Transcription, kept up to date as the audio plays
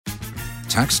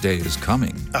Tax day is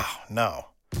coming. Oh, no.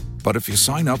 But if you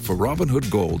sign up for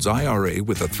Robinhood Gold's IRA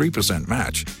with a 3%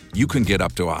 match, you can get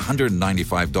up to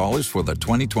 $195 for the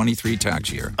 2023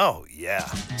 tax year. Oh, yeah.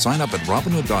 Sign up at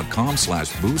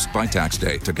Robinhood.com/boost by tax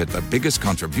day to get the biggest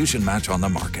contribution match on the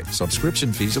market.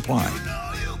 Subscription fees apply.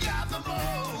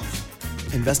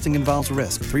 Investing involves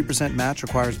risk. 3% match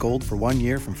requires gold for 1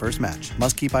 year from first match.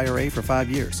 Must keep IRA for 5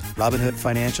 years. Robinhood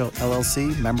Financial,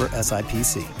 LLC, member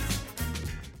SIPC.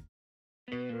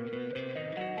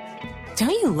 Don't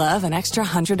you love an extra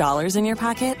 $100 in your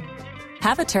pocket?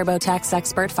 Have a TurboTax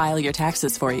expert file your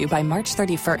taxes for you by March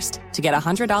 31st to get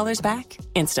 $100 back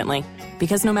instantly.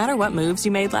 Because no matter what moves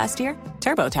you made last year,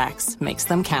 TurboTax makes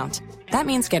them count. That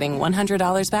means getting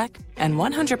 $100 back and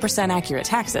 100% accurate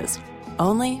taxes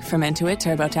only from Intuit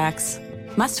TurboTax.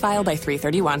 Must file by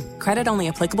 3/31. Credit only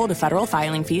applicable to federal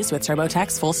filing fees with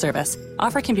TurboTax full service.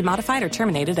 Offer can be modified or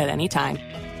terminated at any time.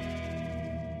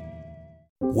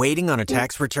 Waiting on a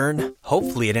tax return?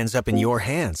 Hopefully it ends up in your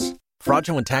hands.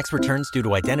 Fraudulent tax returns due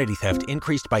to identity theft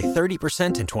increased by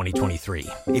 30% in 2023.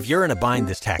 If you're in a bind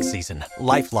this tax season,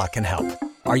 LifeLock can help.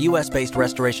 Our U.S.-based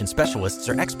restoration specialists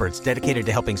are experts dedicated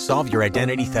to helping solve your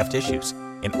identity theft issues.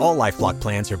 And all LifeLock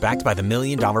plans are backed by the $1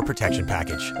 Million Protection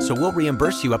Package. So we'll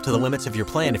reimburse you up to the limits of your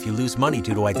plan if you lose money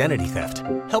due to identity theft.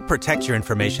 Help protect your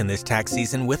information this tax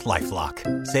season with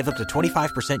LifeLock. Save up to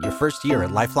 25% your first year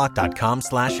at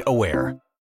LifeLock.com/aware.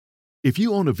 If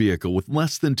you own a vehicle with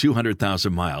less than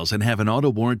 200,000 miles and have an auto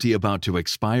warranty about to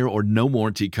expire or no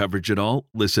warranty coverage at all,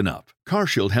 listen up.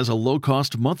 CarShield has a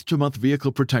low-cost month-to-month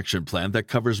vehicle protection plan that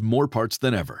covers more parts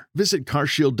than ever. Visit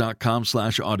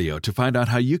carshield.com/audio to find out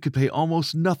how you could pay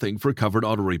almost nothing for covered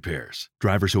auto repairs.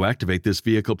 Drivers who activate this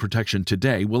vehicle protection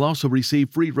today will also receive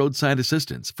free roadside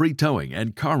assistance, free towing,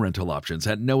 and car rental options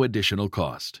at no additional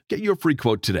cost. Get your free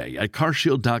quote today at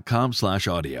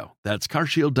carshield.com/audio. That's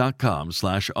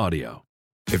carshield.com/audio.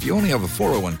 If you only have a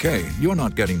 401k, you're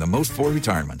not getting the most for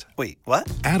retirement. Wait, what?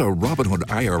 Add a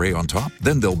Robinhood IRA on top,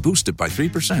 then they'll boost it by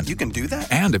 3%. You can do that?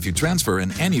 And if you transfer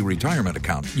in any retirement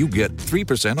account, you get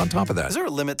 3% on top of that. Is there a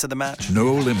limit to the match?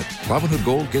 No limit. Robinhood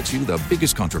Gold gets you the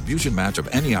biggest contribution match of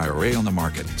any IRA on the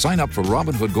market. Sign up for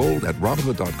Robinhood Gold at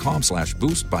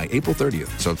Robinhood.com/boost by April 30th.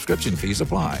 Subscription fees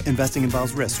apply. Investing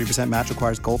involves risk. 3% match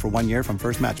requires gold for 1 year from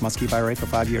first match. Must keep IRA for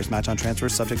 5 years. Match on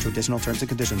transfers subject to additional terms and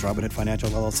conditions. Robinhood Financial,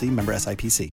 LLC, member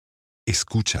SIPC.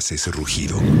 Escuchas ese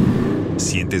rugido.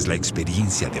 Sientes la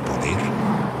experiencia de poder,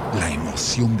 la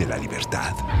emoción de la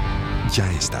libertad.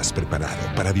 Ya estás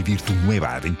preparado para vivir tu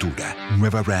nueva aventura.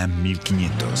 Nueva Ram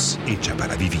 1500, hecha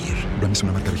para vivir. Ram es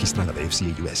una marca registrada de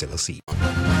FCA US LLC.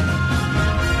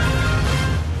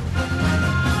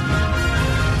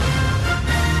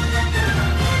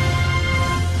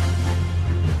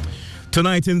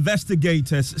 Tonight,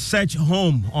 investigators search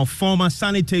home of former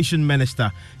Sanitation Minister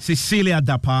Cecilia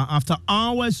Dapaah after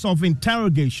hours of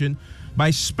interrogation by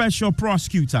special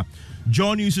prosecutor.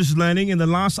 John News is learning in the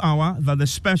last hour that the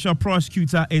special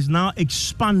prosecutor is now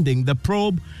expanding the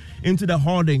probe into the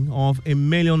hoarding of $1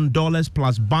 million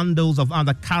plus bundles of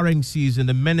other currencies in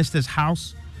the minister's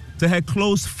house to her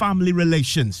close family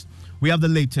relations. We have the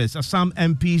latest as some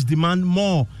MPs demand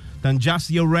more than just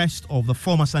the arrest of the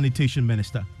former Sanitation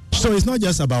Minister. So it's not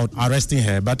just about arresting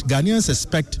her, but Ghanaians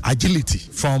expect agility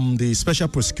from the special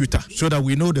prosecutor so that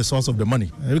we know the source of the money.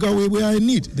 Because we are in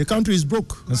need. The country is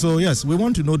broke. And so, yes, we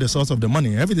want to know the source of the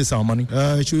money. Everything is our money.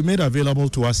 It should be made available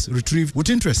to us, retrieved with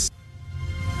interest.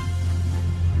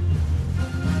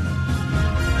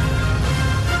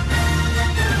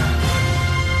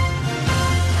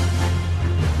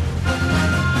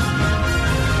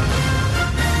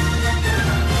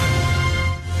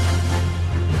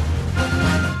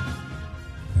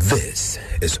 This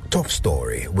is Top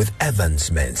Story with Evans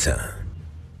Mensah.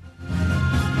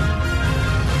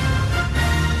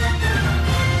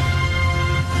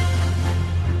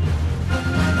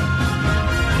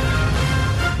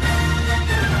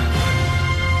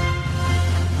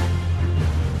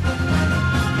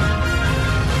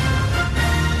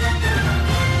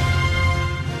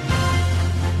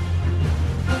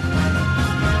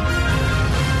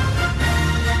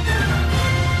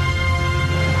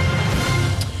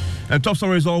 And Top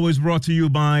Story is always brought to you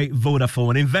by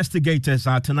Vodafone. Investigators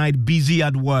are tonight busy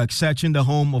at work searching the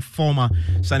home of former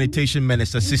Sanitation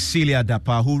Minister Cecilia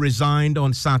Dapaah, who resigned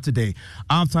on Saturday.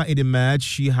 After it emerged,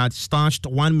 she had stashed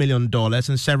 $1 million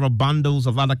and several bundles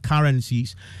of other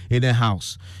currencies in her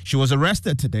house. She was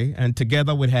arrested today and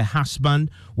together with her husband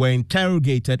were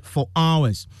interrogated for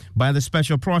hours by the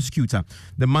special prosecutor.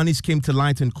 The monies came to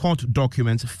light in court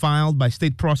documents filed by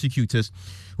state prosecutors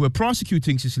who were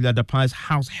prosecuting Cecilia Dapaah's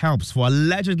house help shops for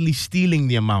allegedly stealing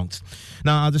the amount.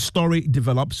 Now, as the story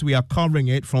develops, we are covering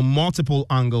it from multiple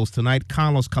angles tonight.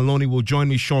 Carlos Kaloni will join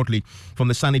me shortly from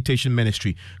the Sanitation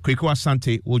Ministry. Kweku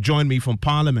Asante will join me from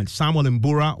Parliament. Samuel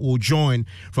Mbura will join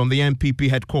from the MPP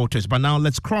headquarters. But now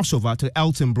let's cross over to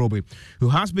Elton Brobe, who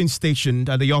has been stationed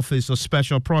at the Office of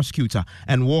Special Prosecutor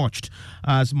and watched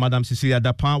as Madam Cecilia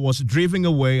Dapaah was driven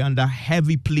away under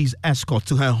heavy police escort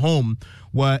to her home,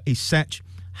 where a search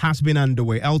has been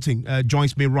underway. Elton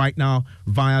joins me right now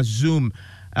via Zoom.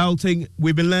 Elton,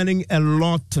 we've been learning a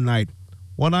lot tonight.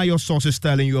 What are your sources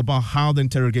telling you about how the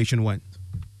interrogation went?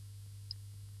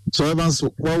 So, Evans,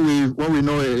 what we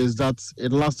know is that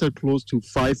it lasted close to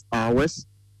 5 hours.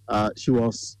 She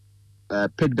was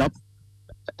picked up,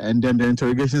 and then the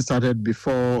interrogation started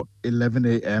before 11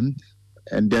 a.m.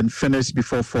 and then finished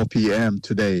before 4 p.m.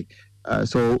 today.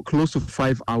 So close to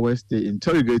 5 hours, they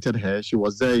interrogated her. She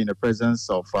was there in the presence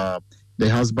of the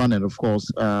husband and, of course,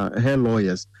 her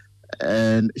lawyers.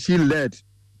 And she led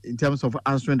in terms of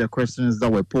answering the questions that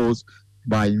were posed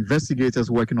by investigators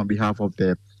working on behalf of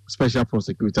the special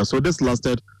prosecutor. So this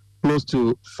lasted close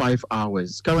to 5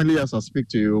 hours. Currently, as I speak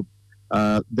to you,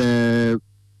 the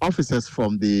officers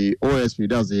from the OSP,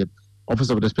 that's the Office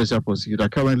of the Special Prosecutor,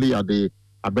 currently at the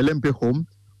Abelempe home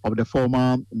of the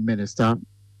former minister,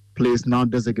 place now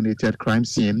designated crime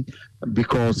scene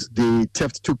because the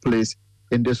theft took place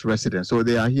in this residence. So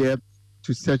they are here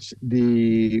to search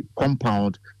the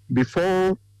compound.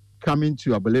 Before coming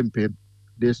to Abelempe,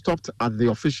 they stopped at the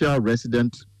official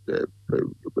residence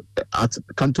at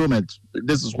cantonment.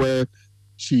 This is where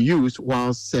she used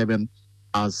while serving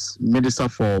as Minister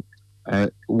for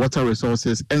Water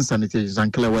Resources and Sanitation. It's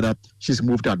unclear whether she's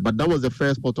moved out. But that was the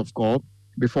first port of call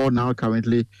before now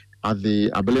currently at the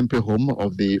Abelempe home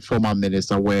of the former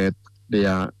minister, where they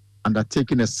are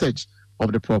undertaking a search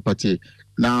of the property.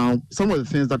 Now, some of the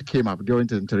things that came up during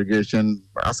the interrogation,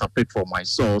 as I picked from my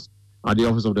source at the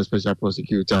Office of the Special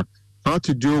Prosecutor, had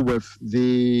to do with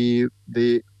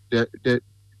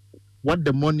what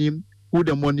the money, who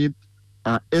the money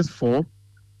is for,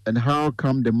 and how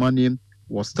come the money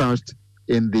was stashed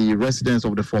in the residence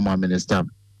of the former minister.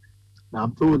 Now,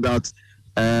 I'm told that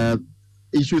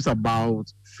issues about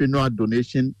funeral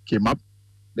donation came up.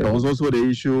 There was also the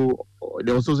issue,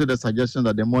 there was also the suggestion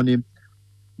that the money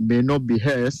may not be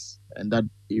hers and that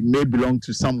it may belong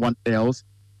to someone else,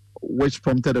 which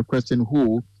prompted the question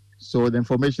who. So the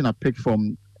information I picked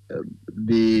from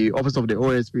the Office of the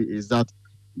OSP is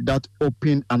that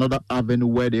opened another avenue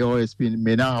where the OSP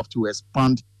may now have to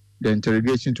expand the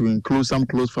interrogation to include some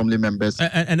close family members.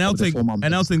 And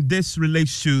Elton, this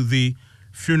relates to the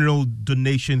funeral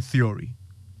donation theory.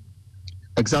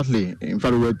 Exactly. In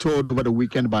fact, we were told over the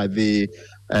weekend by the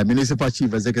Municipal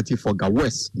Chief Executive for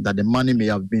Gawes that the money may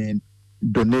have been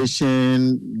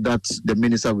donation that the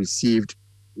minister received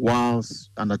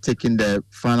whilst undertaking the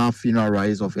final funeral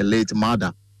rites of a late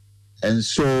mother. And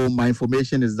so my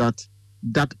information is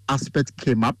that aspect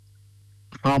came up.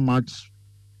 How much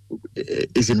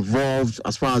is involved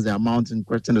as far as the amount in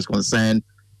question is concerned?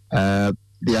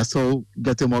 They are still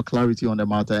getting more clarity on the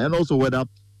matter, and also whether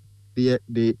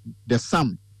the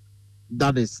sum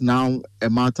that is now a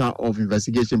matter of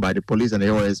investigation by the police and the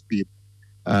OSP,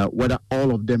 whether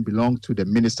all of them belong to the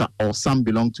minister or some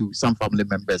belong to some family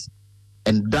members.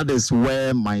 And that is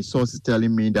where my source is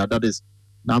telling me that is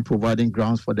now providing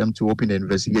grounds for them to open the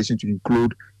investigation to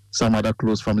include some other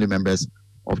close family members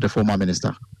of the former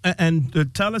minister. And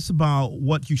tell us about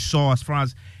what you saw as far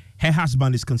as her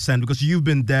husband is concerned, because you've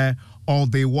been there all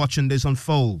day watching this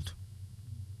unfold.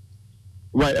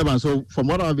 Right, Evan. So from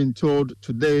what I've been told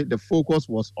today, the focus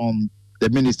was on the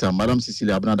minister, Madam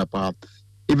Cecilia Dapaah,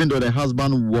 even though the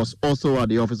husband was also at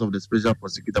the Office of the Special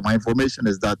Prosecutor. My information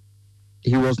is that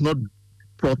he was not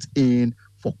brought in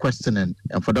for questioning,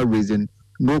 and for that reason,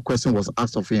 no question was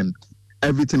asked of him.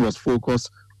 Everything was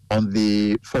focused on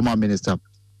the former minister,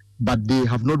 but they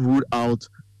have not ruled out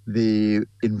the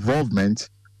involvement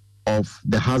of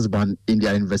the husband in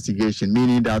their investigation,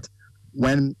 meaning that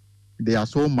when they are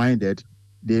so minded,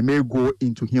 they may go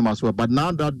into him as well. But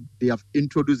now that they have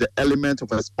introduced the element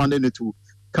of expanding it to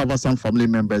cover some family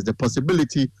members, the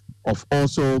possibility of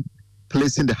also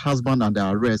placing the husband under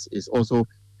arrest is also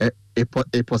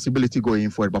a possibility going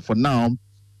forward. But for now,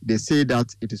 they say that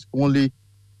it is only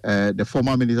the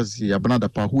former minister, Cecilia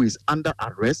Dapaah, who is under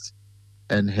arrest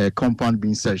and her compound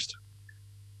being searched.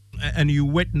 And you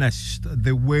witnessed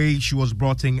the way she was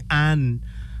brought in and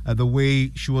the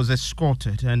way she was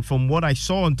escorted. And from what I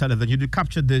saw on television, you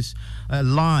captured this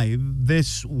live.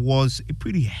 This was a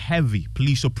pretty heavy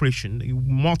police operation,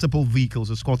 multiple vehicles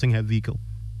escorting her vehicle.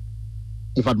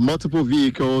 In fact, multiple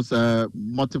vehicles,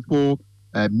 multiple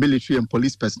military and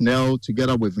police personnel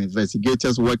together with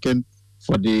investigators working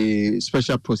for the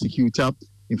special prosecutor.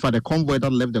 In fact, the convoy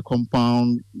that left the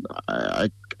compound, I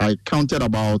counted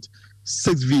about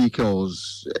 6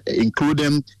 vehicles,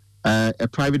 including a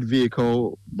private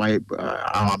vehicle.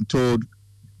 I'm told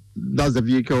that's the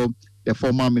vehicle the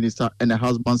former minister and her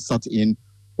husband sat in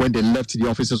when they left the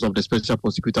offices of the special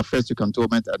prosecutor, first to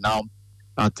cantonment and now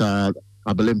at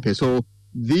Abelimpe. So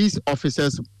these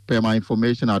officers, per my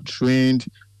information, are trained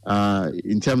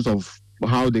in terms of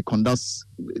how they conduct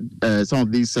some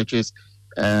of these searches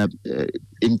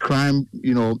in crime,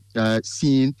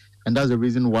 scene, and that's the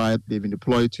reason why they've been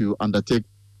deployed to undertake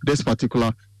this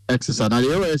particular exercise. Now, the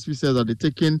OSP says that they're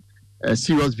taking a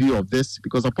serious view of this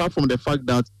because apart from the fact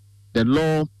that the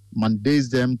law mandates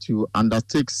them to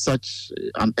undertake such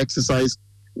an exercise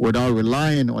without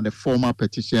relying on a formal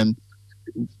petition,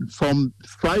 from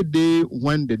Friday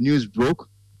when the news broke,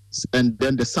 and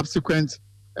then the subsequent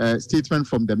statement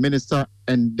from the minister,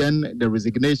 and then the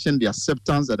resignation, the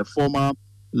acceptance, and the formal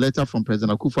letter from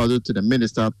President Akufo-Addo to the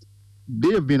minister,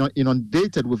 they have been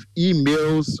inundated with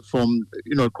emails from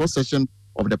cross-section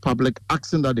of the public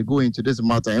asking that they go into this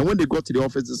matter. And when they got to the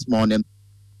office this morning,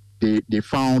 they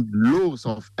found loads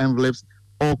of envelopes,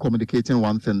 all communicating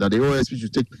one thing, that the OSP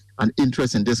should take an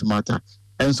interest in this matter.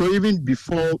 And so even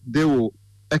before they will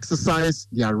exercise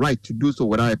their right to do so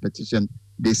without a petition,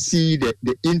 they see the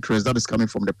interest that is coming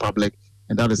from the public,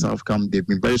 and that is how come they've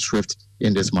been very swift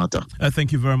in this matter.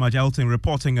 Thank you very much, Elton,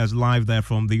 reporting us live there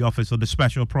from the office of the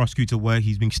special prosecutor, where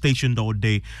he's been stationed all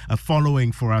day,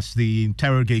 following for us the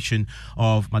interrogation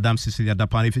of Madame Cecilia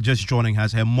Dapaah. If you're just joining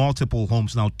us, her multiple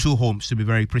homes, now 2 homes to be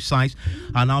very precise,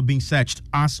 are now being searched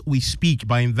as we speak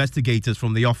by investigators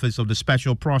from the office of the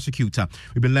special prosecutor.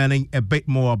 We've been learning a bit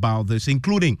more about this,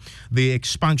 including the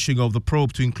expansion of the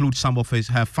probe to include some of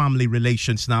her family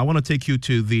relations. Now, I want to take you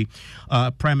to the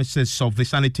premises of the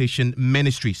Sanitation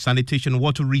Ministry, Sanitation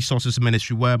Water Resources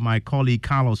Ministry, where my colleague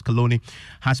Carlos Coloni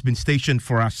has been stationed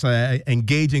for us,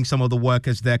 engaging some of the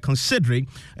workers there, considering,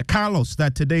 Carlos,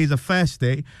 that today is the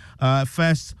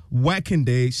first working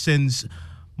day since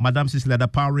Madame Cecilia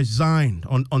Dapaah resigned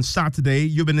on Saturday.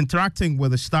 You've been interacting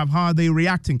with the staff. How are they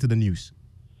reacting to the news?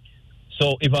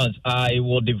 So, Evans, I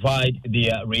will divide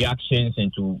the reactions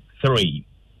into 3.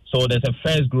 So there's a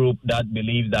first group that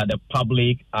believes that the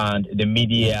public and the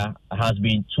media has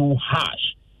been too harsh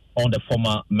on the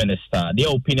former minister. Their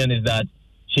opinion is that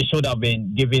she should have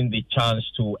been given the chance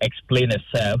to explain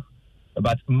herself,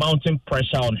 but mounting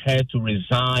pressure on her to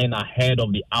resign ahead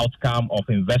of the outcome of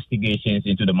investigations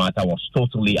into the matter was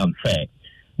totally unfair.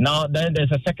 Now, then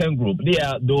there's a second group. They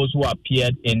are those who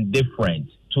appeared indifferent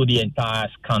to the entire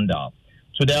scandal.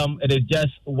 To them, it is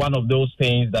just one of those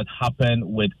things that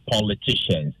happen with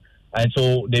politicians. And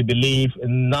so they believe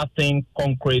nothing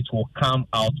concrete will come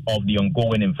out of the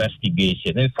ongoing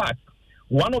investigation. In fact,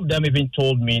 one of them even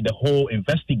told me the whole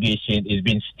investigation is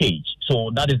being staged.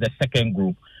 So that is the second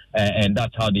group, and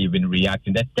that's how they've been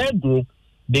reacting. The third group,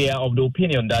 they are of the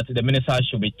opinion that the minister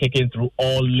should be taken through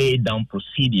all laid-down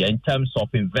procedure in terms of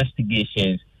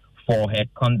investigations for her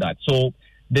conduct. So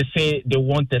they say they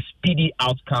want a speedy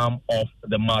outcome of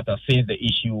the matter since the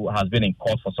issue has been in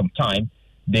court for some time.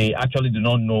 They actually do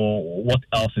not know what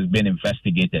else is being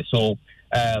investigated. So,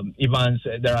 Evans,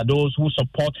 there are those who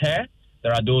support her,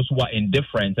 there are those who are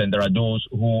indifferent, and there are those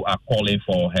who are calling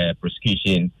for her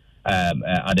prosecution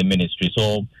at the ministry.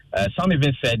 So, some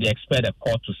even said they expect the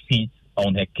court to sit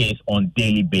on her case on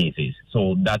daily basis.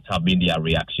 So that have been their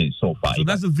reactions so far. So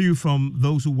that's a view from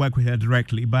those who work with her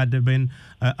directly, but there have been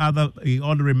other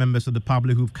members of the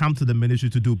public who've come to the ministry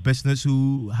to do business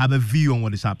who have a view on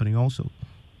what is happening also.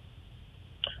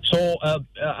 So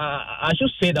I should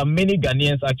say that many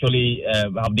Ghanaians actually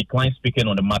have declined speaking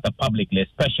on the matter publicly,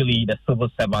 especially the civil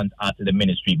servants at the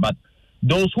ministry. But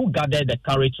those who gathered the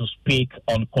courage to speak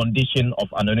on condition of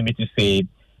anonymity say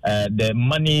the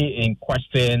money in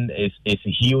question is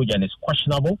huge and is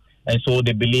questionable. And so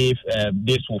they believe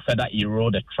this will further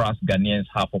erode the trust Ghanaians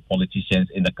have for politicians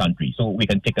in the country. So we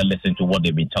can take a listen to what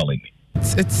they've been telling me.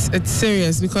 It's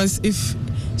serious, because if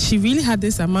she really had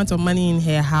this amount of money in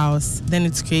her house, then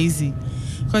it's crazy.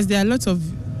 Because there are lots of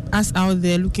us out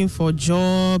there looking for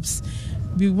jobs.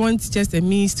 We want just a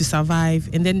means to survive,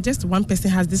 and then just one person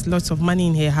has this lots of money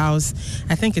in her house.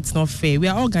 I think it's not fair. We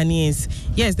are all Ghanaians.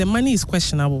 Yes, the money is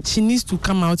questionable. She needs to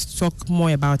come out to talk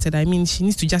more about it. I mean, she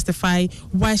needs to justify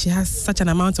why she has such an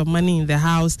amount of money in the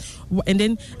house. And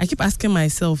then I keep asking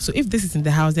myself, so if this is in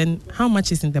the house, then how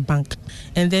much is in the bank?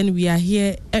 And then we are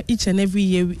here each and every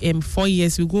year, 4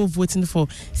 years, we go voting for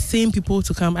same people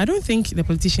to come. I don't think the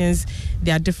politicians,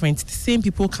 they are different. The same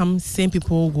people come, same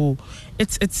people go.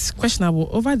 It's questionable.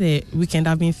 over the weekend,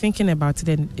 I've been thinking about it,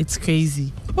 and it's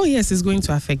crazy. Oh yes, it's going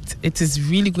to affect. It is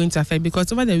really going to affect,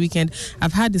 because over the weekend,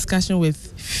 I've had discussion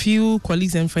with few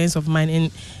colleagues and friends of mine,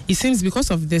 and it seems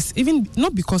because of this, even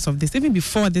not because of this, even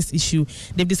before this issue,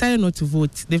 they've decided not to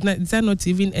vote. They've decided not to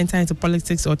even enter into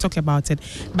politics or talk about it.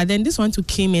 But then this one too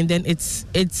came in, then it's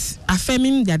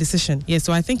affirming their decision. Yeah,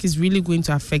 so I think it's really going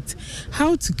to affect.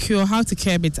 How to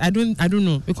curb it, I don't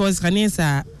know, because Ghanaians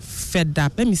are fed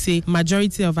up. Let me say,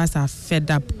 majority of us are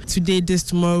fed up. Today, this,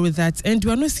 tomorrow, that, and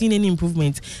we are not seeing any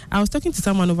improvement. I was talking to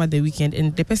someone over the weekend,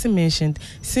 and the person mentioned,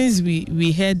 since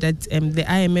we heard that the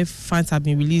IMF funds have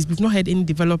been released, we've not heard any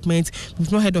development,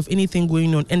 we've not heard of anything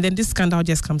going on, and then this scandal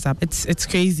just comes up. It's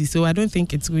crazy, so I don't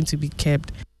think it's going to be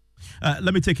kept.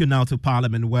 Let me take you now to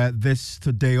Parliament, where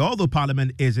today, although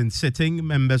Parliament isn't sitting,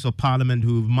 members of Parliament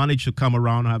who've managed to come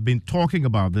around have been talking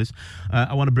about this.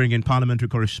 I want to bring in parliamentary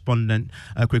correspondent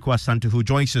Kweku Asante, who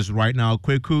joins us right now.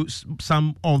 Kweku,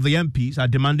 some of the MPs are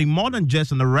demanding more than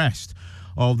just an arrest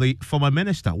of the former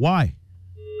minister. Why?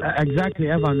 Exactly,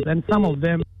 Evans. And some of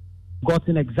them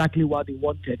gotten exactly what they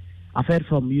wanted. I've heard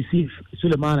from Yusuf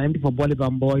Suleiman, MP for Bolivar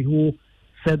Boy, who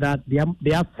said that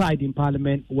their side in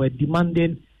Parliament were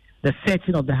demanding the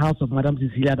searching of the house of Madam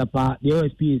Cecilia Dapaah. The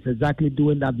OSP is exactly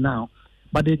doing that now.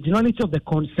 But the generality of the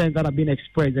concerns that have been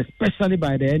expressed, especially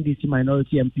by the NDC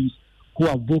minority MPs who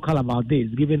are vocal about this,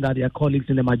 given that their colleagues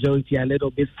in the majority are a little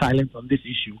bit silent on this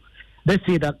issue, they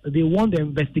say that they want the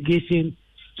investigation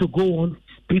to go on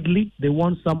speedily. They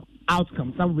want some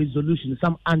outcome, some resolution,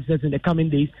 some answers in the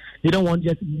coming days. They don't want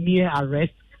just mere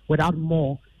arrest without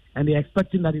more. And they're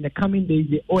expecting that in the coming days,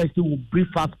 the OSP will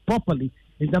brief us properly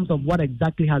in terms of what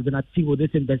exactly has been achieved with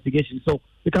this investigation. So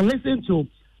we can listen to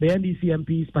the NDC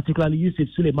MPs, particularly Yusuf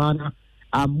Suleiman,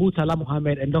 Murtala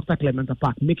Mohammed, and Dr. Clement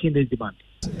Park, making this demand.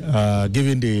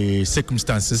 Given the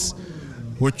circumstances,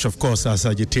 which of course has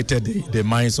agitated the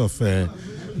minds of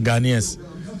Ghanaians,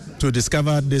 to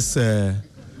discover this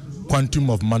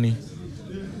quantum of money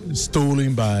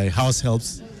stolen by house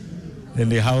helps in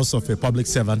the house of a public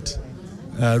servant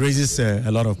raises a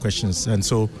lot of questions. And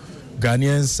so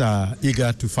Ghanaians are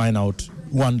eager to find out,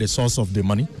 one, the source of the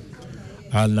money,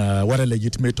 and whether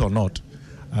legitimate or not.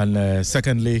 And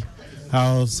secondly,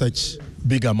 how such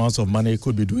big amounts of money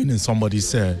could be doing in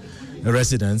somebody's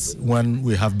residence when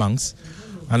we have banks.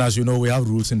 And as you know, we have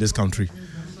rules in this country.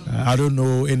 I don't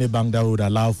know any bank that would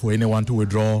allow for anyone to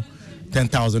withdraw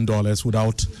 $10,000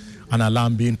 without an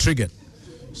alarm being triggered.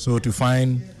 So to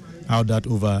find out that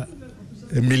over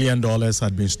 $1 million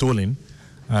had been stolen,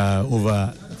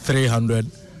 over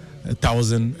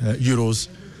 300,000 euros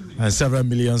and several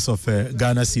millions of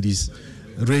Ghana cedis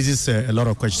raises a lot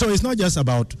of questions. So it's not just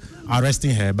about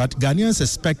arresting her, but Ghanaians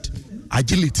expect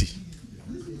agility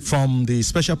from the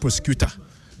special prosecutor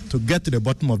to get to the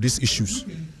bottom of these issues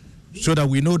so that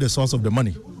we know the source of the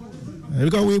money.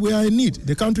 Because we are in need.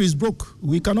 The country is broke.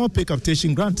 We cannot pay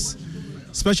capitation grants.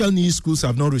 Special needs schools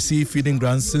have not received feeding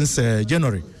grants since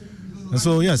January. And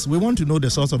so, yes, we want to know the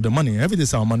source of the money. Everything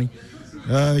is our money.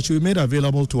 It should be made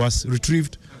available to us,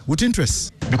 retrieved with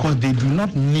interest. Because they do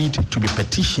not need to be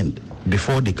petitioned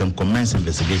before they can commence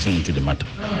investigation into the matter.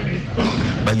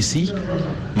 But you see,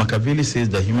 Machiavelli says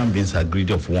that human beings are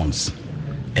greedy of wants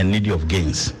and needy of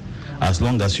gains. As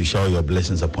long as you shower your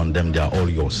blessings upon them, they are all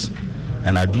yours.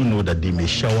 And I do know that they may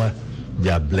shower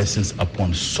their blessings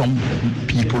upon some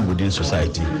people within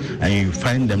society, and you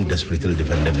find them desperately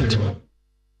defending it.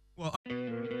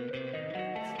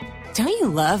 Don't you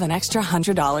love an extra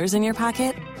 $100 in your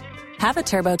pocket? Have a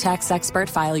TurboTax expert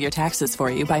file your taxes for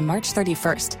you by March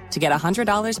 31st to get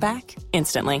 $100 back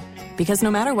instantly. Because no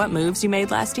matter what moves you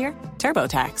made last year,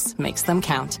 TurboTax makes them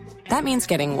count. That means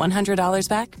getting $100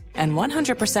 back and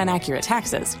 100% accurate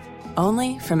taxes,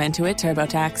 only from Intuit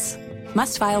TurboTax.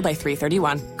 Must file by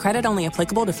 3/31. Credit only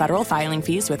applicable to federal filing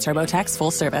fees with TurboTax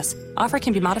full service. Offer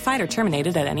can be modified or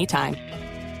terminated at any time.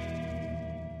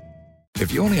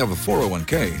 If you only have a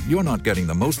 401k, you're not getting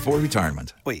the most for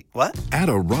retirement. Wait, what? Add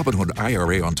a Robinhood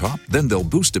IRA on top, then they'll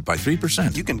boost it by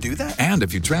 3%. You can do that? And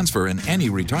if you transfer in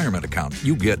any retirement account,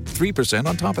 you get 3%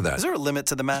 on top of that. Is there a limit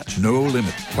to the match? No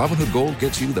limit. Robinhood Gold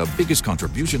gets you the biggest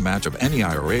contribution match of any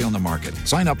IRA on the market.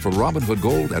 Sign up for Robinhood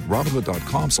Gold at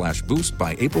Robinhood.com/boost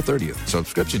by April 30th.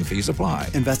 Subscription fees apply.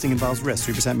 Investing involves risk.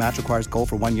 3% match requires gold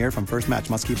for 1 year from first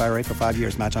match. Must keep IRA for 5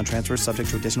 years. Match on transfers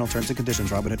subject to additional terms and conditions.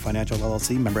 Robinhood Financial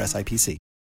LLC, member SIPC.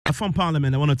 From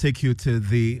Parliament, I want to take you to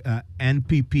the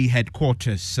NPP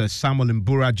headquarters. Samuel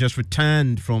Mbura just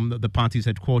returned from the party's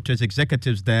headquarters.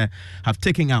 Executives there have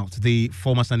taken out the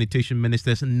former sanitation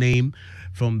minister's name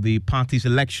from the party's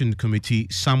election committee.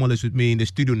 Samuel is with me in the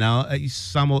studio now.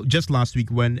 Samuel, just last week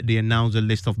when they announced a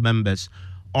list of members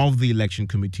of the election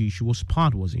committee. She was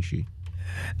part, wasn't she?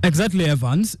 Exactly,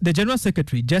 Evans. The General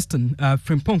Secretary, Justin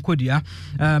Frimpong Kodia,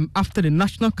 after the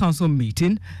National Council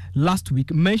meeting last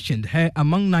week, mentioned her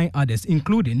among 9 others,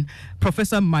 including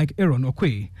Professor Mike Aaron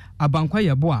Okwe, Abankwa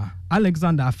Yeboah,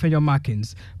 Alexander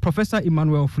Afenyo-Markins, Professor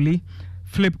Emmanuel Fuli,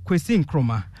 Philip Kwesi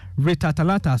Nkrumah, Rita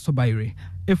Talata Sobaire,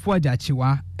 Efwaja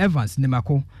Chiwa, Evans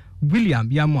Nemako, William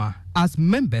Yamwa, as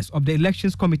members of the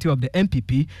Elections Committee of the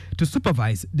MPP to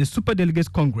supervise the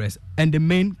Superdelegates Congress and the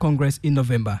main Congress in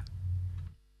November.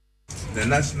 The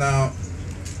National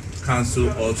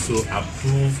Council also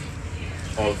approved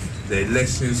of the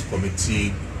Elections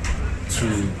Committee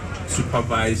to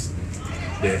supervise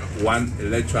the one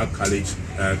electoral college,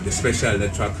 the special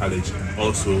electoral college, and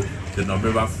also the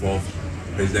November 4th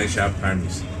presidential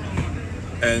primaries.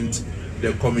 And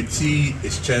the committee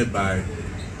is chaired by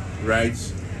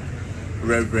Right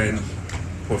Reverend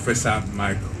Professor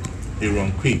Mike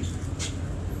Aaron Okwe,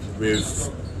 with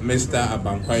Mr.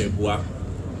 Abankwa Yeboah,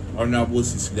 Honorable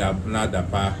Cecilia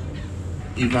Dapaah,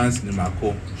 Evans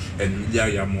Nemako, and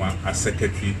Lydia Yamwa as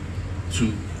secretary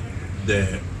to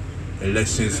the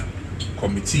Elections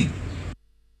Committee.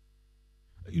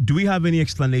 Do we have any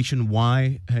explanation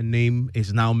why her name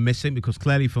is now missing? Because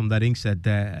clearly from that inset,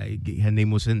 her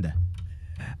name was in there.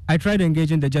 I tried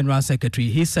engaging the General Secretary.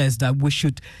 He says that we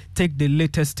should take the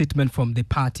latest statement from the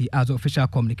party as official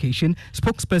communication.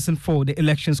 Spokesperson for the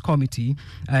Elections Committee,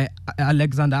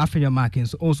 Alexander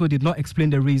Afenyo-Markins, also did not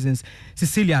explain the reasons.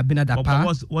 Cecilia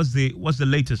Dapaah. What's the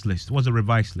latest list? What's the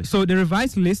revised list? So the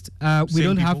revised list, we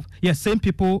don't have. Yes, same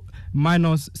people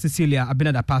minus Cecilia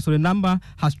Dapaah. So the number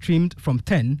has trimmed from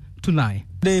 10 to 9.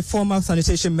 The former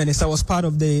Sanitation Minister was part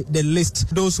of the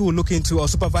list, those who are looking to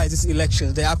supervise these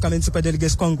elections, the upcoming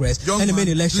Superdelegates Congress, and the main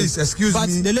elections. Please, excuse but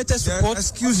me. The latest report.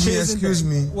 Excuse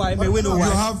me. Why? May we know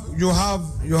why? You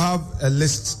have a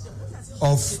list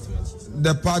of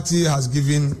the party has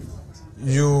given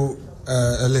you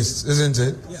a list, isn't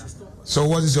it? Yeah. So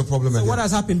what is your problem? So what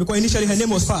has happened? Because initially her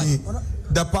name was passed.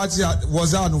 The party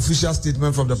was there an official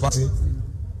statement from the party?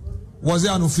 Was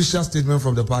there an official statement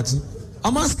from the party?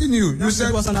 I'm asking you. You said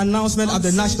it was an announcement at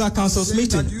the National Council's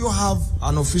meeting. Do you have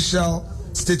an official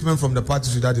statement from the party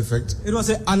to that effect? It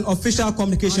was an official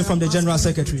communication from the General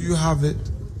Secretary. Do you have it?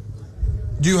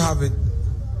 Do you have it?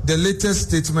 The latest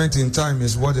statement in time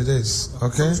is what it is.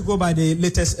 Okay? We should go by the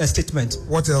latest statement.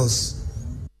 What else?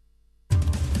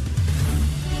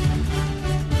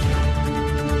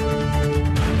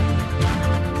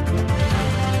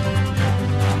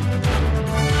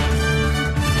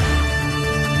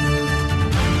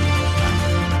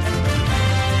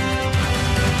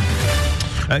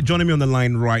 Joining me on the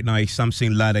line right now is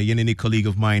Samson Lada, Yenini colleague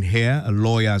of mine here, a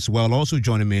lawyer as well. Also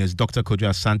joining me is Dr. Kojo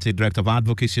Asante, Director of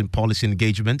Advocacy and Policy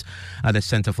Engagement at the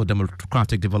Center for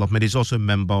Democratic Development. He's also a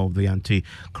member of the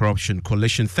Anti-Corruption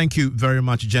Coalition. Thank you very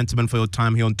much, gentlemen, for your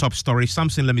time here on Top Story.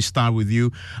 Samson, let me start with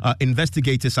you.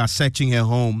 Investigators are searching her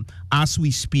home as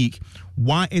we speak.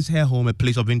 Why is her home a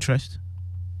place of interest?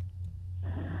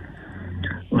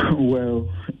 Well,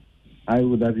 I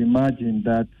would have imagined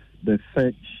that the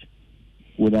search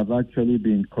would have actually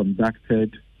been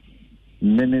conducted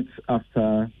minutes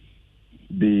after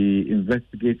the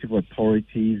investigative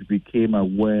authorities became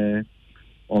aware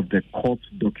of the court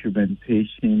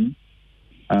documentation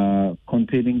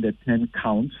containing the 10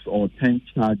 counts or 10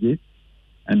 charges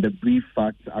and the brief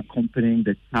facts accompanying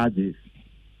the charges,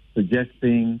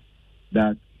 suggesting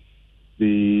that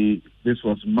this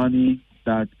was money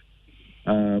that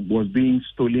was being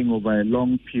stolen over a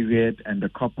long period, and the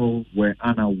couple were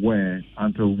unaware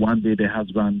until one day the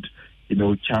husband,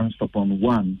 chanced upon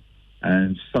one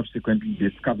and subsequently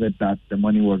discovered that the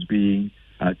money was being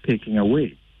taken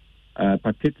away.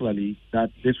 Particularly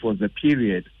that this was the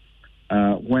period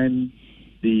when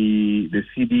the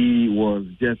CD was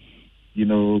just,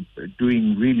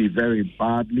 doing really very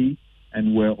badly,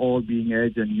 and we're all being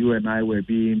urged, and you and I were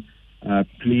being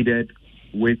pleaded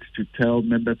with to tell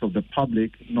members of the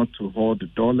public not to hoard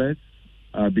dollars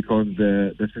because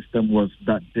the system was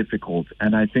that difficult.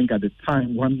 And I think at the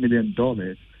time, $1 million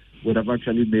would have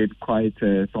actually made quite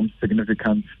some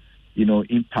significant,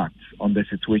 impact on the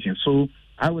situation. So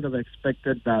I would have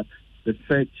expected that the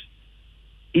search,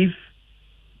 if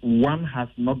one has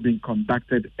not been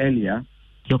conducted earlier,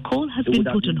 your call has been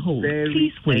put on hold.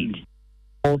 Please wait.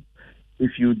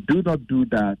 If you do not do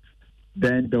that,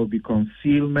 then there will be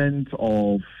concealment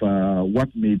of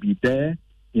what may be there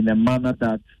in a manner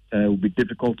that will be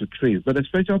difficult to trace. But the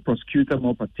special prosecutor,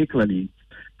 more particularly,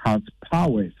 has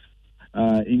powers,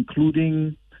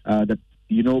 including the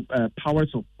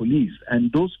powers of police,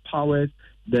 and those powers,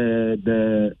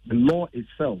 the law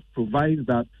itself provides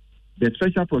that the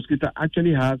special prosecutor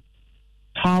actually has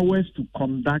powers to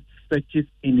conduct searches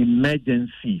in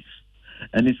emergencies.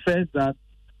 And it says that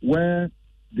where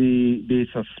they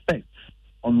suspect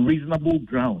on reasonable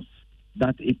grounds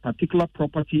that a particular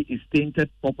property is tainted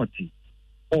property,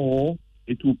 or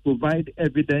it will provide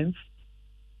evidence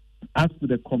as to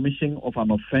the commission of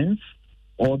an offense,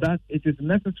 or that it is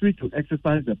necessary to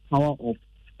exercise the power of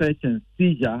search and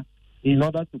seizure in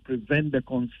order to prevent the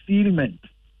concealment,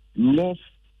 loss,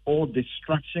 or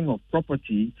destruction of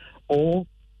property, or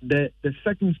the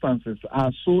circumstances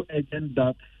are so urgent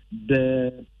that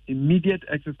the immediate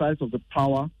exercise of the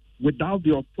power without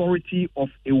the authority of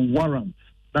a warrant,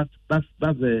 that's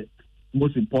the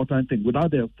most important thing,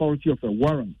 without the authority of a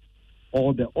warrant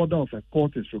or the order of a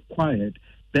court is required,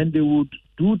 then they would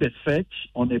do the search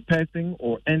on a person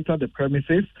or enter the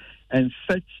premises and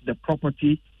search the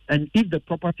property. And if the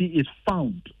property is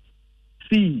found,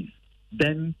 seized,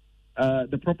 then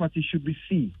the property should be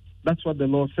seized. That's what the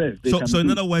law says. So in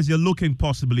other words, you're looking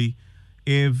possibly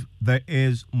if there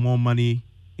is more money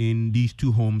in these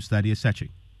two homes that you're searching.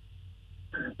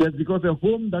 Yes, because a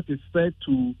home that is said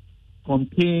to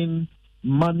contain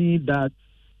money that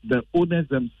the owners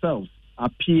themselves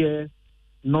appear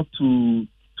not to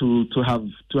have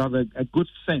a good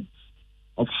sense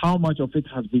of how much of it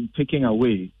has been taken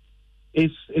away,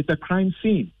 it's a crime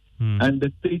scene. And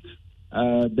the state,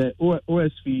 the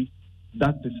OSP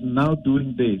that is now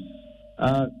doing this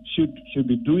should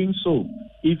be doing so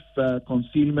if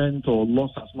concealment or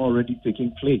loss has not already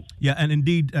taken place. Yeah, and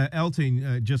indeed,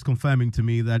 Elton just confirming to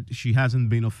me that she hasn't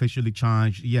been officially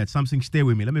charged yet. Something, stay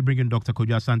with me. Let me bring in Dr.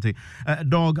 Kojo Asante.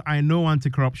 Dog, I know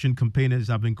anti-corruption campaigners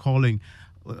have been calling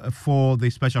for the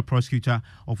special prosecutor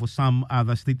or for some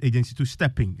other state agency to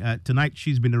step in. Tonight,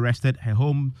 she's been arrested. Her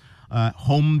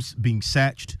home's being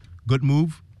searched. Good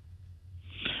move?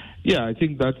 Yeah, I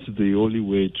think that's the only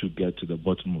way to get to the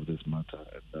bottom of this matter.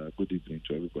 And, good evening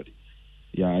to everybody.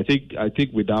 Yeah, I think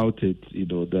without it,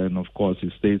 then of course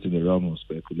it stays in the realm of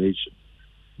speculation.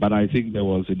 But I think there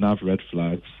was enough red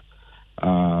flags.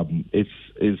 It's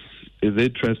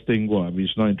interesting. Well, I mean,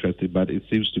 it's not interesting, but it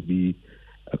seems to be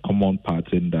a common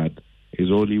pattern that is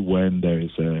only when there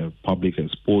is a public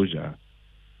exposure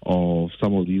of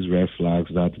some of these red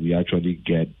flags that we actually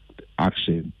get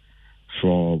action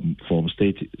from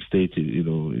state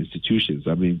institutions.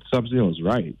 I mean, something was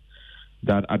right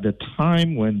that at the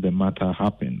time when the matter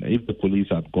happened, if the police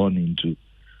had gone into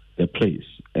the place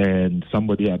and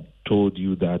somebody had told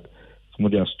you that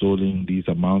somebody has stolen these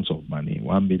amounts of money,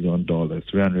 $1 million,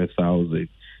 300,000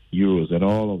 euros, and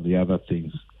all of the other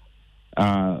things,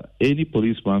 any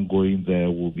policeman going there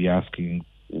will be asking,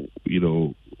 who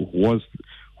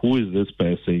is this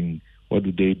person? What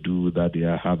do they do that they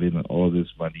are having all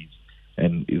this money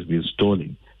and is being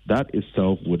stolen? That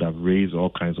itself would have raised all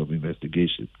kinds of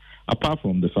investigations, apart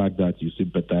from the fact that you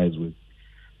sympathize with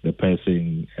the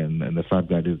person and the fact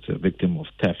that it's a victim of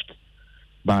theft.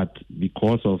 But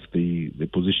because of the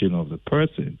position of the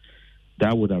person,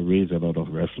 that would have raised a lot of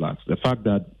red flags. The fact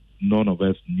that none of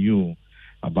us knew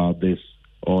about this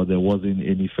or there wasn't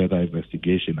any further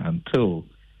investigation until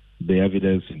the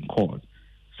evidence in court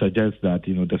suggests that,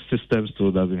 the system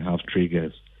still doesn't have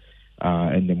triggers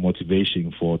and the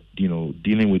motivation for,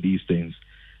 dealing with these things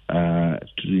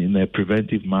in a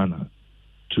preventive manner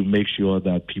to make sure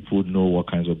that people know what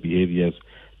kinds of behaviors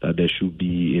that there should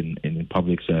be in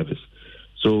public service.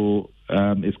 So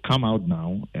it's come out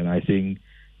now, and I think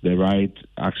the right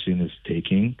action is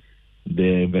taking.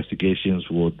 The investigations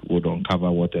would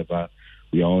uncover whatever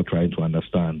we are all trying to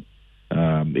understand.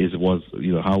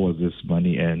 How was this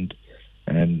money earned?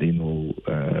 And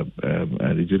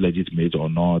is it legitimate or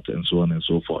not, and so on and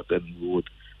so forth. And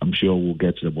I'm sure we'll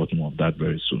get to the bottom of that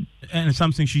very soon. And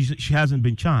something she hasn't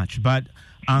been charged, but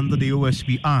under the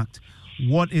OSP Act,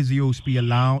 what is the OSP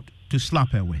allowed to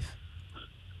slap her with?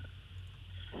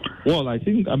 Well, I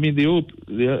think the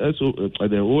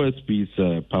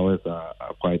OSP's powers are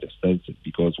quite extensive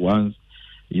because once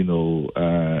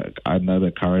under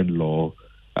the current law,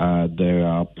 there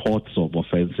are ports of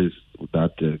offences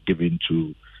that are given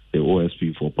to the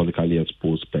OSP for politically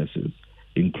exposed persons,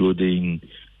 including,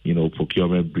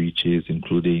 procurement breaches,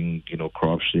 including,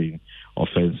 corruption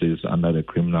offences under the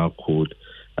criminal code,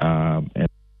 and,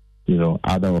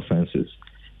 other offences.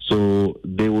 So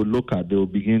they will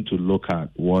begin to look at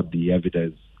what the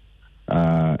evidence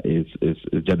is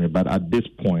generated. But at this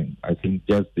point, I think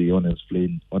just the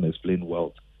unexplained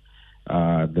wealth,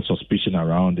 the suspicion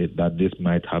around it that this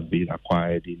might have been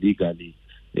acquired illegally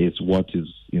is what is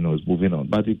moving on.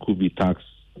 But it could be tax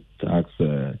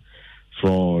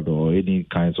fraud or any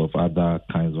kinds of other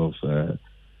kinds of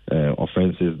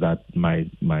offences that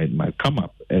might come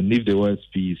up. And if the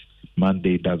OSP's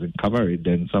mandate doesn't cover it,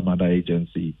 then some other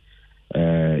agency,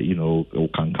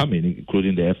 can come in,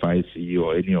 including the FIC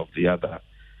or any of the other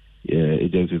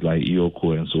agencies like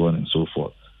EOCO and so on and so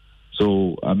forth.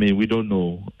 So, we don't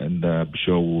know, and I'm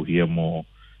sure we'll hear more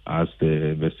as the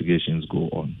investigations go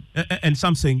on. And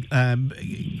something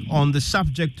on the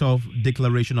subject of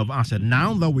declaration of asset,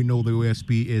 now that we know the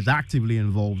OSP is actively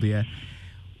involved there,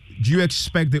 do you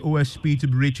expect the OSP to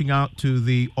be reaching out to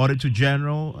the Auditor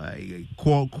General,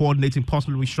 coordinating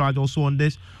possibly with Stride also on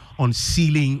this, on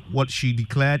sealing what she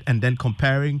declared and then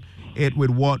comparing it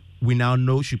with what we now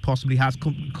know she possibly has,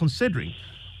 considering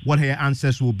what her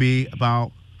answers will be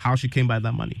about how she came by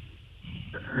that money?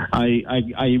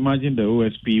 I imagine the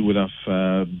OSP would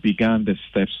have begun the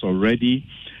steps already,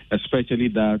 especially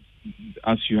that,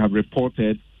 as you have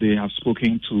reported, they have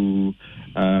spoken to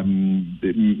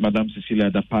Madam Cecilia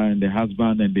Dapaah and the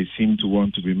husband, and they seem to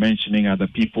want to be mentioning other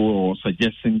people or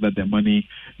suggesting that the money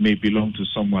may belong to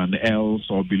someone else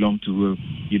or belong to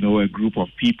a group of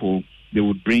people. They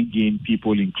would bring in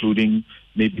people, including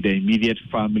maybe the immediate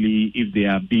family, if they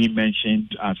are being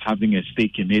mentioned as having a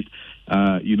stake in it.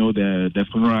 The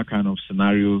funeral kind of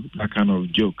scenario, that kind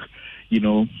of joke.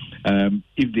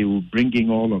 If they will bring in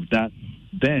all of that,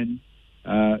 then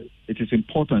it is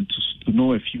important to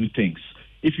know a few things.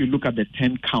 If you look at the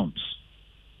 10 counts,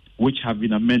 which have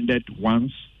been amended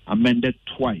once, amended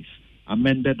twice,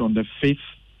 amended on the 5th,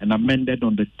 and amended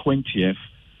on the 20th,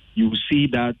 you will see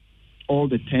that all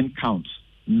the 10 counts,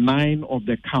 9 of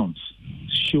the counts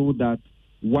show that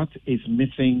what is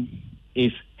missing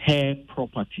is her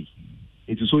property.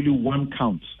 It is only one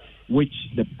count which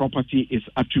the property is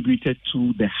attributed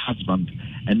to the husband,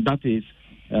 and that is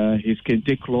his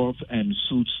kente cloth and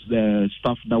suits, the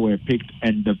stuff that were picked,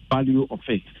 and the value of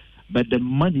it. But the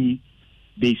money,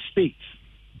 they state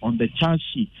on the charge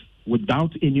sheet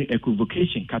without any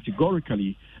equivocation,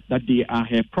 categorically, that they are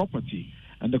her property.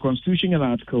 And the Constitution in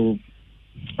Article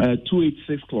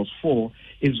 286 Clause 4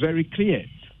 is very clear.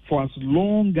 For as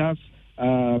long as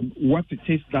what it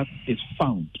is that is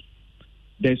found,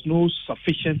 there's no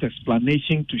sufficient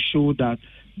explanation to show that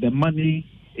the money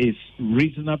is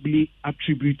reasonably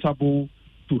attributable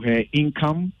to her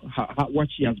income, what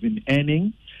she has been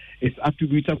earning, is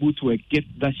attributable to a gift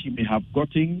that she may have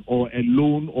gotten, or a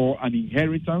loan, or an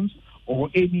inheritance, or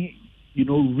any,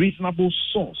 reasonable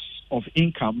source of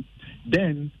income,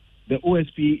 then the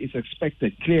OSP is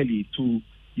expected clearly to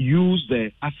use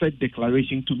the asset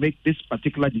declaration to make this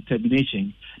particular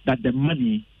determination that the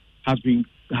money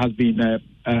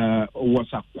was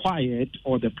acquired,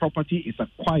 or the property is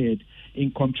acquired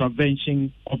in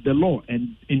contravention of the law.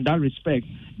 And in that respect,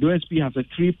 the OSP has a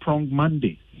 3-pronged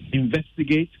mandate: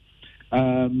 investigate,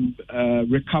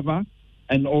 recover,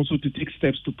 and also to take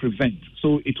steps to prevent.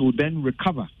 So it will then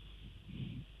recover.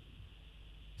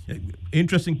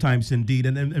 Interesting times indeed.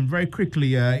 And very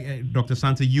quickly, Dr.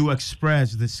 Santa, you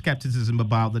expressed the skepticism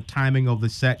about the timing of the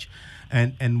search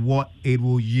and what it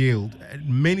will yield.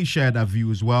 Many share that view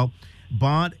as well.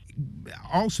 But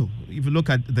also, if you look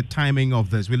at the timing of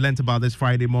this, we learned about this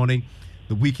Friday morning,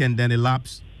 the weekend then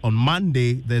elapsed. On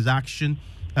Monday, there's action.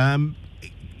 The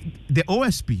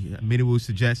OSP, many will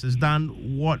suggest, has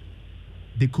done what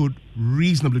they could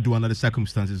reasonably do under the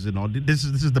circumstances. This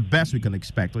is the best we can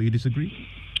expect. Or you disagree?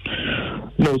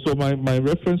 No, so my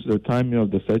reference to the timing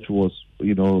of the search was,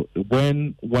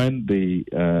 when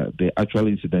the actual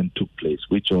incident took place,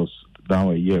 which was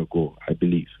now a year ago, I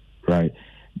believe, right?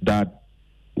 That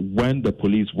when the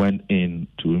police went in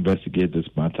to investigate this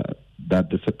matter, that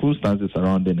the circumstances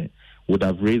surrounding it would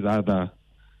have raised other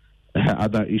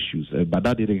issues, but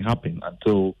that didn't happen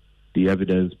until the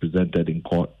evidence presented in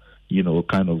court,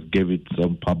 kind of gave it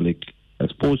some public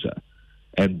exposure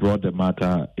and brought the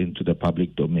matter into the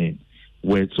public domain.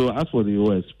 So as for the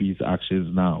OSP's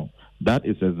actions now, that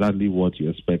is exactly what you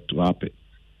expect to happen.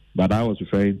 But I was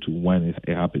referring to when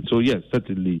it happened. So yes,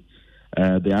 certainly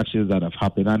the actions that have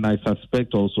happened, and I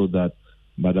suspect also that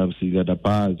Madam Cecilia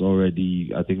Dapaah is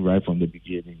already, I think right from the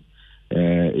beginning,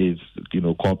 is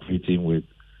cooperating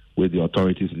with the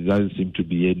authorities. There doesn't seem to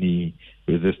be any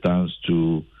resistance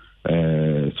to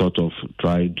sort of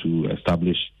trying to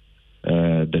establish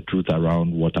the truth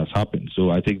around what has happened. So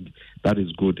I think that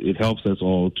is good. It helps us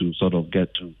all to sort of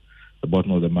get to the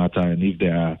bottom of the matter, and if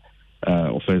there are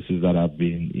offenses that have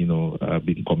been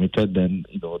been committed, then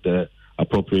the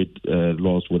appropriate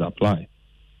laws would apply.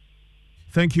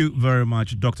 Thank you very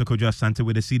much, Dr. Kojo Asante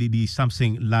with the CDD.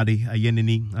 Samson Ladi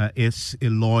Ayenini is a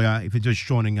lawyer. If you're just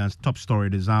joining us, top story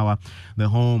this hour, the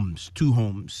two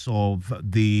homes of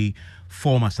the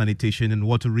former Sanitation and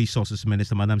Water Resources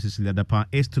Minister, Madam Cecilia Dapaah,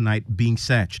 is tonight being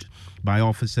searched by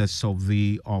officers of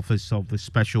the Office of the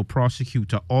Special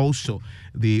Prosecutor. Also,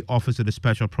 the Office of the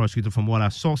Special Prosecutor, from what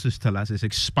our sources tell us, is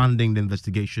expanding the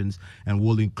investigations and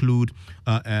will include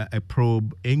a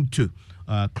probe into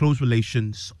close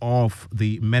relations of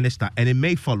the minister, and it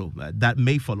may follow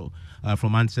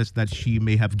from answers that she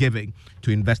may have given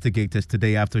to investigators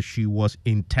today after she was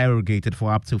interrogated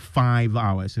for up to 5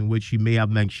 hours, in which she may have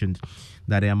mentioned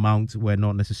that the amounts were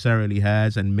not necessarily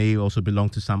hers and may also belong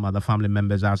to some other family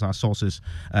members, as our sources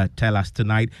tell us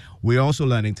tonight. We're also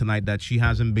learning tonight that she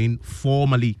hasn't been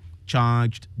formally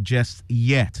charged just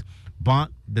yet, but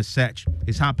the search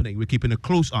is happening. We're keeping a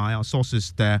close eye. Our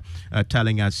sources there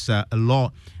telling us a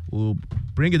lot. We'll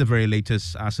bring you the very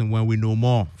latest as and when we know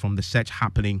more from the search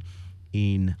happening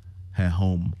in her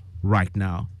home right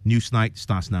now. Newsnight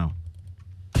starts now.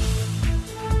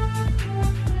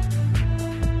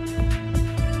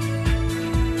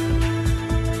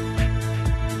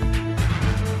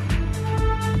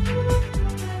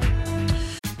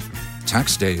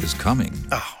 Tax day is coming.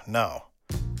 Oh, no.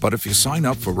 But if you sign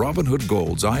up for Robinhood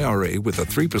Gold's IRA with a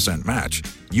 3% match,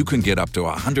 you can get up to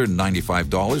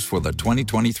 $195 for the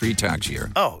 2023 tax year.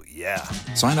 Oh, yeah.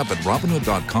 Sign up at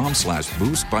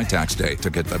Robinhood.com/boost by tax day to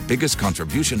get the biggest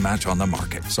contribution match on the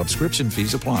market. Subscription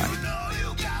fees apply.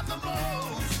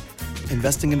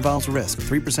 Investing involves risk.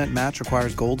 3% match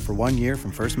requires gold for 1 year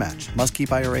from first match. Must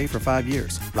keep IRA for 5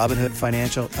 years. Robinhood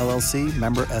Financial, LLC,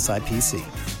 member SIPC.